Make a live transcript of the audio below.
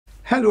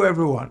Hello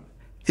everyone.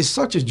 It's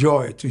such a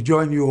joy to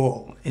join you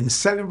all in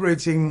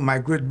celebrating my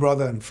great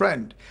brother and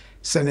friend,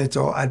 Senator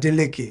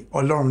Adeleke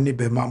Oluyemi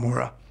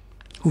Mamora,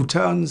 who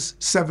turns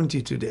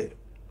 70 today.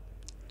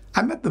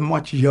 I met the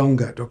much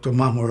younger Dr.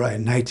 Mamora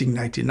in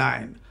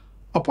 1999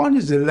 upon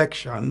his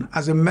election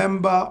as a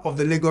member of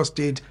the Lagos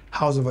State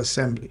House of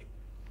Assembly.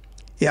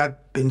 He had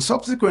been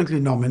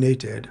subsequently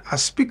nominated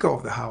as Speaker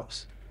of the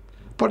House,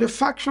 but a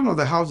faction of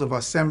the House of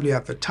Assembly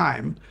at the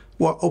time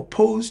were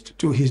opposed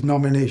to his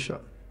nomination.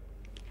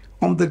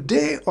 On the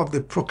day of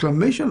the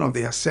proclamation of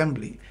the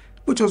Assembly,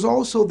 which was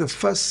also the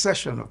first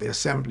session of the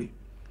Assembly,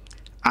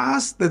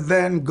 as the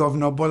then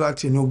Governor Bola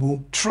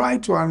Tinubu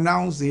tried to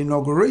announce the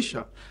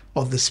inauguration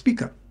of the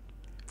Speaker,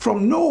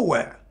 from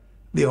nowhere,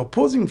 the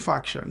opposing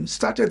faction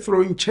started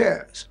throwing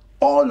chairs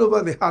all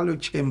over the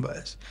hallowed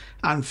chambers,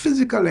 and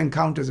physical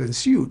encounters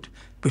ensued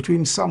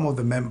between some of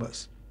the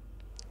members.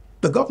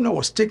 The governor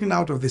was taken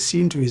out of the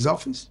scene to his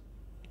office,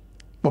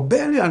 but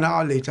barely an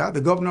hour later,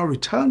 the governor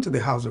returned to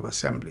the House of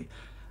Assembly,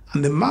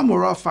 and the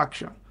Mamora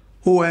faction,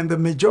 who were in the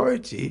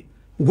majority,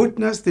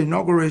 witnessed the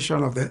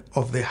inauguration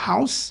of the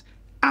House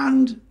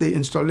and the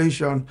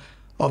installation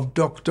of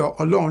Dr.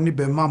 Oluyemi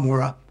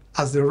Mamora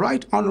as the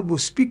Right Honorable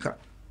Speaker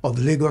of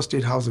the Lagos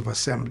State House of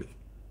Assembly.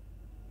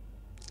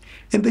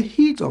 In the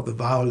heat of the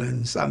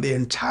violence and the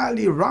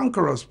entirely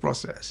rancorous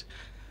process,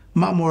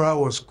 Mamora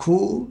was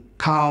cool,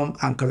 calm,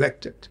 and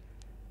collected.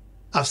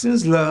 I've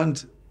since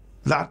learned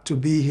that to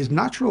be his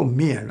natural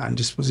mien and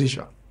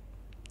disposition.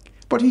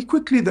 But he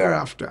quickly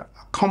thereafter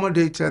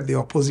accommodated the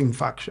opposing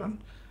faction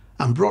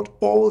and brought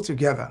all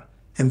together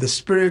in the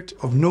spirit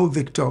of no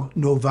victor,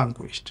 no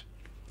vanquished.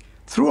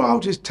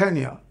 Throughout his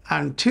tenure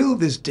and till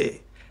this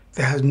day,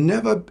 there has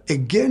never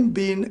again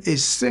been a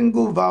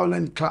single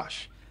violent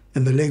clash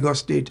in the Lagos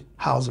State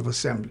House of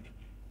Assembly.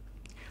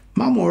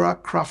 Mamora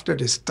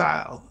crafted a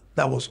style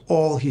that was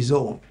all his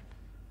own.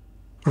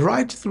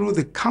 Right through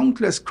the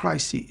countless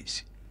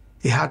crises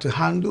he had to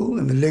handle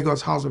in the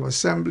Lagos House of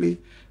Assembly,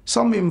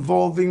 some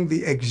involving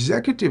the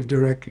executive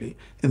directly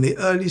in the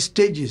early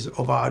stages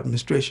of our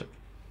administration,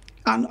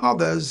 and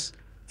others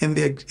in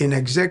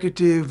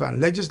executive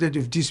and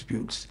legislative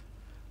disputes,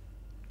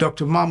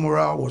 Dr.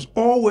 Mamora was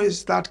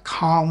always that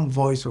calm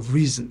voice of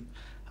reason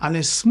and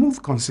a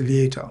smooth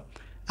conciliator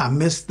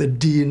amidst the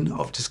din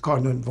of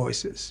discordant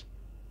voices.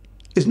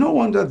 It's no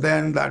wonder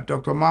then that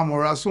Dr.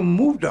 Mamora soon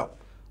moved up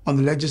on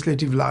the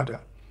legislative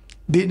ladder,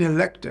 being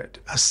elected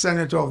as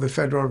Senator of the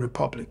Federal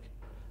Republic.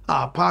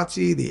 Our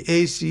party, the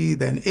AC,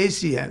 then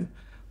ACN,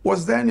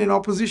 was then in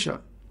opposition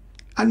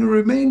and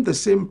remained the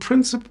same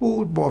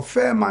principled but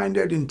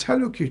fair-minded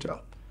interlocutor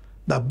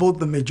that both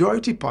the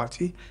majority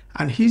party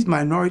and his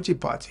minority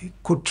party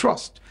could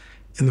trust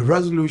in the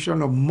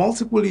resolution of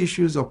multiple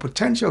issues of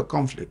potential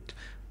conflict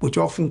which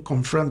often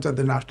confronted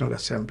the National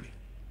Assembly.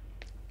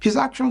 His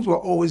actions were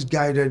always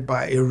guided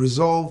by a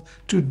resolve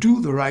to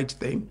do the right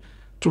thing,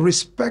 to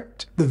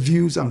respect the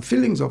views and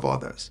feelings of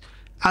others,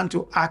 and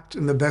to act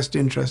in the best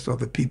interest of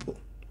the people.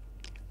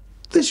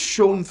 This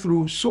shone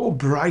through so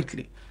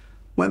brightly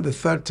when the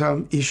third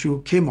term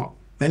issue came up.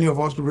 Many of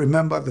us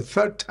remember the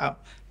third term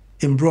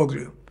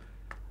imbroglio,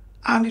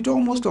 and it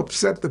almost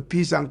upset the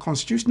peace and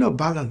constitutional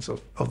balance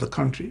of the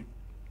country.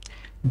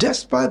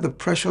 Despite the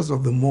pressures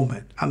of the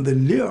moment and the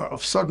lure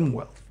of sudden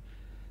wealth,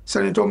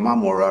 Senator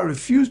Mamora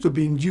refused to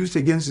be induced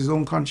against his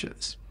own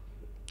conscience.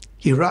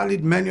 He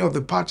rallied many of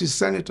the party's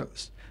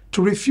senators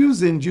to refuse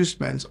the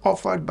inducements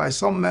offered by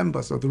some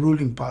members of the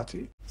ruling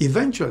party.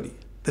 Eventually,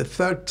 the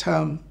third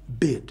term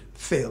bid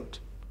failed.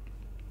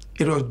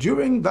 It was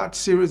during that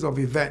series of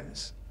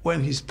events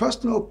when his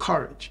personal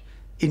courage,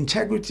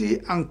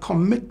 integrity, and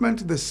commitment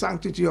to the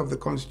sanctity of the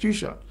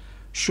Constitution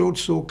showed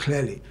so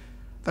clearly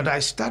that I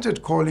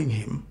started calling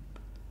him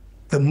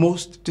the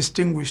most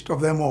distinguished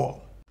of them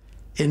all,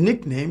 a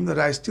nickname that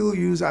I still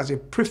use as a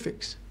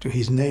prefix to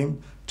his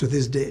name to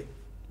this day.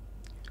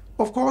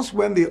 Of course,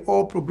 when the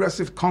All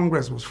Progressive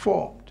Congress was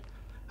formed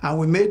and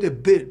we made a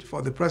bid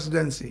for the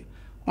presidency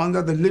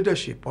under the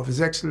leadership of His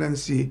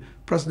Excellency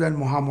President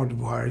Muhammadu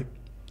Buhari,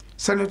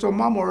 Senator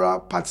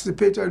Mamora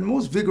participated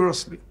most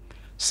vigorously,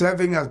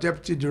 serving as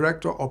Deputy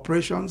Director of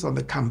Operations on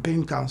the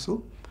Campaign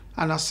Council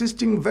and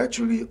assisting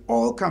virtually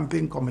all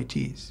campaign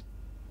committees.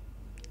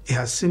 He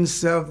has since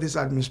served this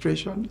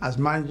administration as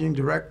Managing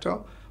Director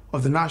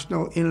of the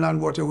National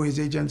Inland Waterways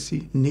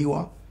Agency,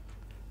 NIWA,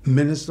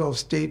 Minister of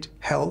State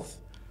Health,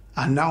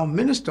 and now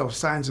Minister of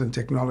Science and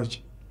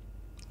Technology.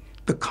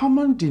 The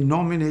common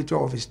denominator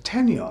of his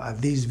tenure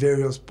at these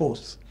various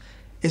posts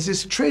is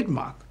his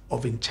trademark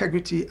of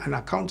integrity and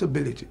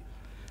accountability,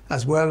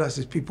 as well as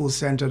his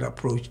people-centered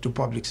approach to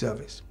public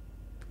service.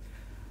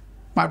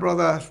 My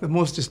brother, the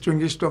most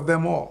distinguished of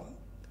them all,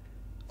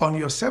 on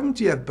your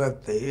 70th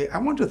birthday, I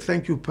want to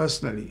thank you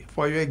personally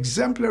for your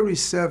exemplary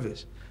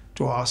service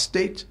to our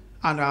state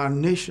and our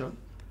nation,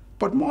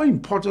 but more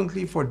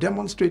importantly for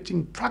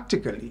demonstrating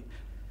practically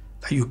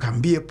that you can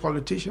be a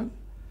politician,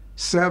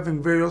 serve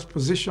in various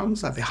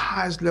positions at the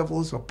highest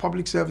levels of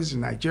public service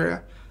in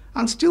Nigeria,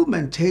 and still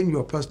maintain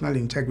your personal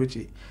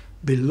integrity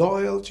Be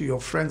loyal to your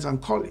friends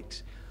and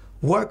colleagues.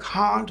 Work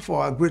hard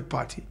for our great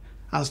party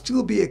and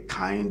still be a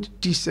kind,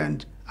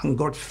 decent, and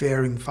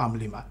God-fearing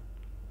family man.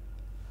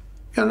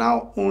 You're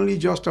now only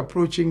just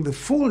approaching the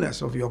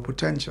fullness of your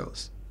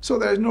potentials, so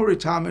there is no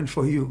retirement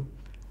for you.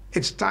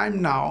 It's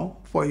time now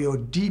for your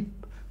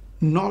deep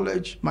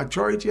knowledge,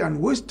 maturity,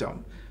 and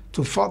wisdom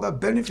to further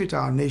benefit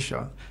our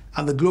nation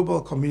and the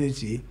global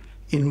community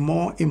in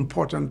more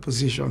important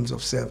positions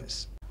of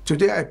service.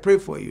 Today I pray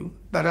for you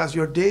that as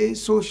your day,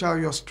 so shall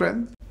your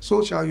strength,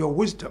 so shall your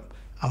wisdom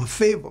and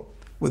favor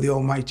with the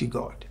Almighty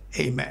God.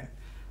 Amen.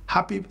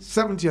 Happy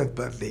 70th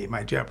birthday,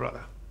 my dear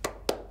brother.